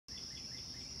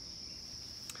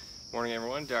Morning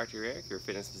everyone, Dr. Eric, your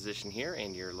fitness physician here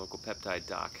and your local peptide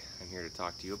doc. I'm here to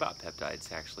talk to you about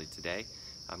peptides actually today.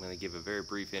 I'm going to give a very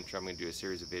brief intro. I'm going to do a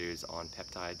series of videos on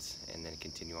peptides and then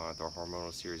continue on with our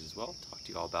hormonal series as well. Talk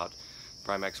to you all about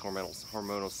Primex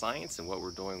hormonal science and what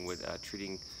we're doing with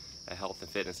treating health and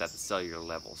fitness at the cellular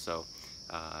level. So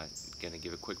going to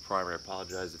give a quick primer. I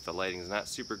apologize if the lighting is not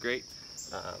super great.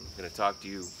 I'm going to talk to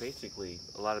you basically.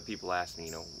 A lot of people ask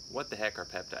me, what the heck are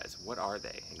peptides? What are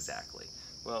they exactly?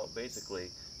 Well, basically,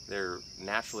 they're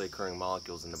naturally occurring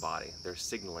molecules in the body. They're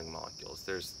signaling molecules.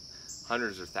 There's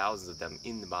hundreds or thousands of them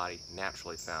in the body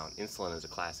naturally found. Insulin is a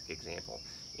classic example.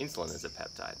 Insulin is a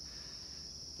peptide.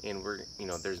 And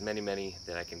there's many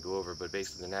that I can go over, but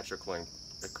basically they're naturally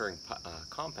occurring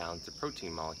compounds, the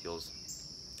protein molecules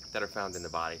that are found in the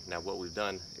body. Now, what we've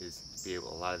done is a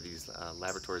lot of these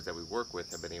laboratories that we work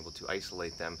with have been able to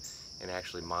isolate them and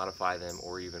actually modify them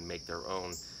or even make their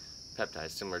own peptides,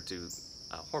 similar to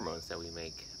hormones that we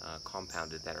make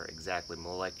compounded that are exactly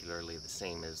molecularly the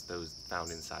same as those found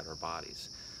inside our bodies.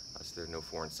 So there are no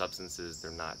foreign substances,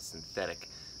 they're not synthetic,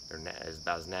 they're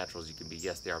about as natural as you can be.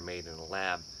 Yes, they are made in a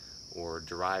lab or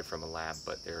derived from a lab,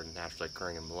 but they're naturally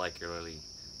occurring and molecularly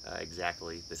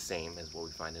exactly the same as what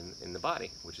we find in the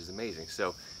body, which is amazing.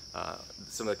 So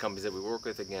some of the companies that we work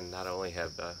with, again, not only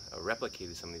have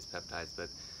replicated some of these peptides, but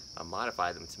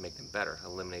modify them to make them better,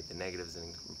 eliminate the negatives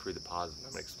and improve the positives.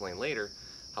 I'm going to explain later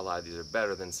how a lot of these are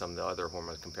better than some of the other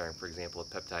hormones, comparing, for example, a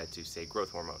peptide to, say,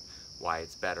 growth hormone, why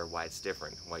it's better, why it's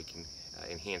different, why you can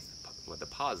enhance the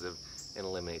positive and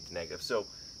eliminate the negative. So,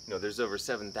 there's over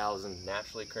 7,000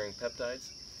 naturally occurring peptides,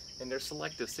 and they're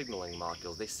selective signaling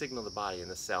molecules. They signal the body and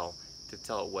the cell to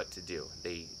tell it what to do.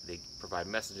 They provide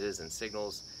messages and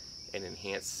signals and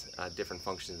enhance different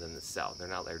functions in the cell.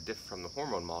 They're different from the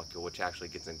hormone molecule, which actually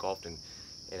gets engulfed and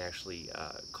actually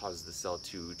causes the cell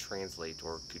to translate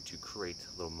or to create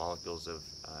little molecules of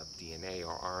DNA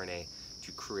or RNA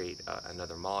to create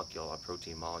another molecule, a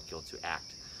protein molecule, to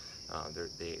act.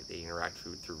 They interact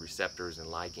through receptors and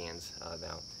ligands.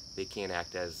 Now, they can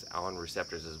act on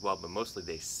receptors as well, but mostly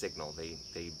they signal.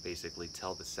 They basically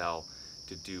tell the cell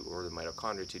to do, or the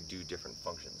mitochondria to do, different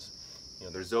functions.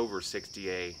 There's over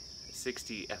 60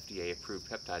 FDA-approved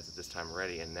peptides at this time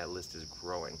already, and that list is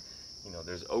growing.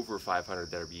 There's over 500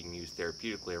 that are being used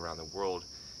therapeutically around the world.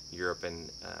 Europe and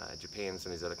Japan,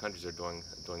 some of these other countries are doing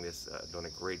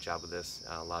a great job of this.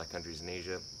 A lot of countries in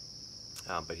Asia,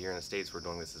 but here in the States, we're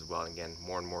doing this as well. And again,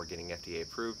 more and more getting FDA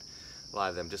approved. A lot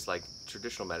of them, just like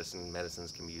traditional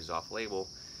medicines can be used off-label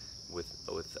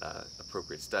with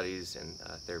appropriate studies and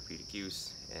therapeutic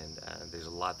use. And there's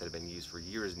a lot that have been used for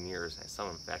years and years, and some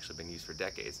have actually been used for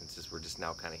decades. We're just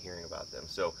now kind of hearing about them.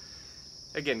 So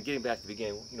again, getting back to the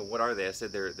beginning, what are they? I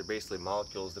said they're basically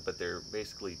molecules, but they're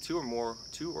basically two or more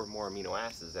amino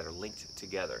acids that are linked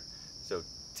together. So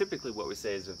typically what we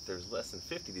say is if there's less than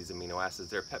 50 of these amino acids,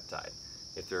 they're a peptide.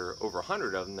 If there are over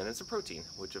 100 of them, then it's a protein,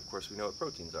 which of course we know what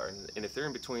proteins are. And if they're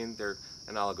in between, they're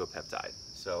an oligopeptide.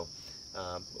 So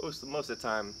most of the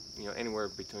time, anywhere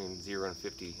between 0 and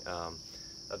 50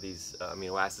 of these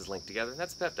amino acids linked together,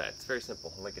 that's a peptide. It's very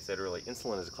simple. Like I said earlier,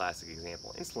 insulin is a classic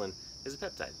example. Insulin is a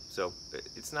peptide. So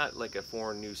it's not like a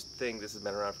foreign new thing. This has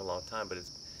been around for a long time, but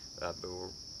we're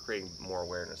creating more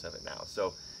awareness of it now.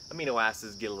 So amino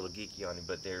acids get a little geeky on you,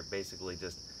 but they're basically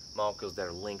just molecules that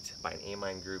are linked by an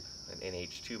amine group, an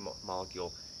NH2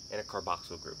 molecule, and a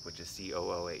carboxyl group, which is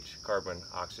COOH, carbon,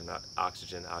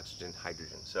 oxygen,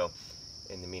 hydrogen. So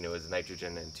an amino is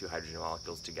nitrogen and two hydrogen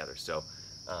molecules together. So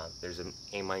there's an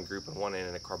amine group on one end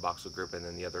and a carboxyl group, and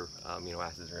then the other amino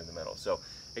acids are in the middle. So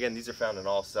again, these are found in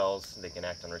all cells. They can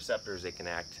act on receptors. They can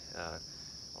act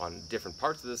on different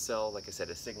parts of the cell. Like I said,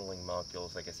 as signaling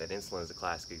molecules. Like I said, insulin is a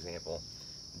classic example.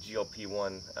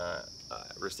 GLP-1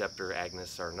 receptor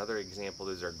agonists are another example.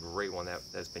 Those are a great one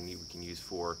we can use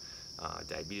for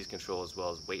diabetes control as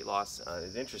well as weight loss.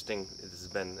 It's interesting. This has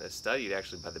been studied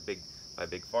actually by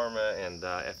big pharma and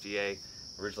FDA.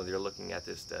 Originally, they were looking at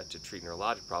this to treat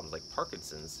neurologic problems like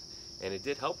Parkinson's, and it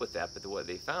did help with that. But what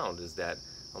they found is that,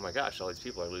 oh my gosh, all these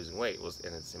people are losing weight,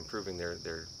 and it's improving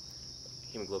their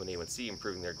hemoglobin A1C,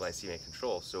 improving their glycemic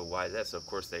control. So why is that? So of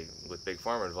course, with big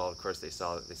pharma involved, of course they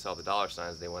saw the dollar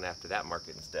signs. They went after that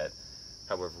market instead.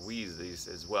 However, we use these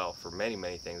as well for many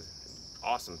things.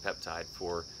 Awesome peptide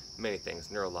for many things,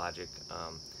 neurologic,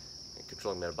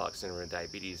 controlling metabolic syndrome and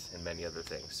diabetes, and many other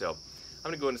things. So I'm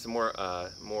going to go into some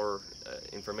more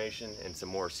information and some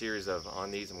more series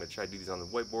on these. I'm going to try to do these on the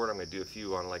whiteboard. I'm going to do a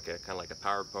few on kind of like a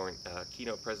PowerPoint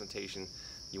keynote presentation.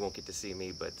 You won't get to see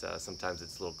me, but sometimes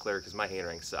it's a little clearer because my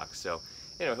handwriting sucks. So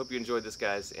anyway, I hope you enjoyed this,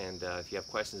 guys. And if you have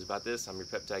questions about this, I'm your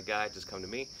peptide guy. Just come to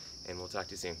me, and we'll talk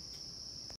to you soon.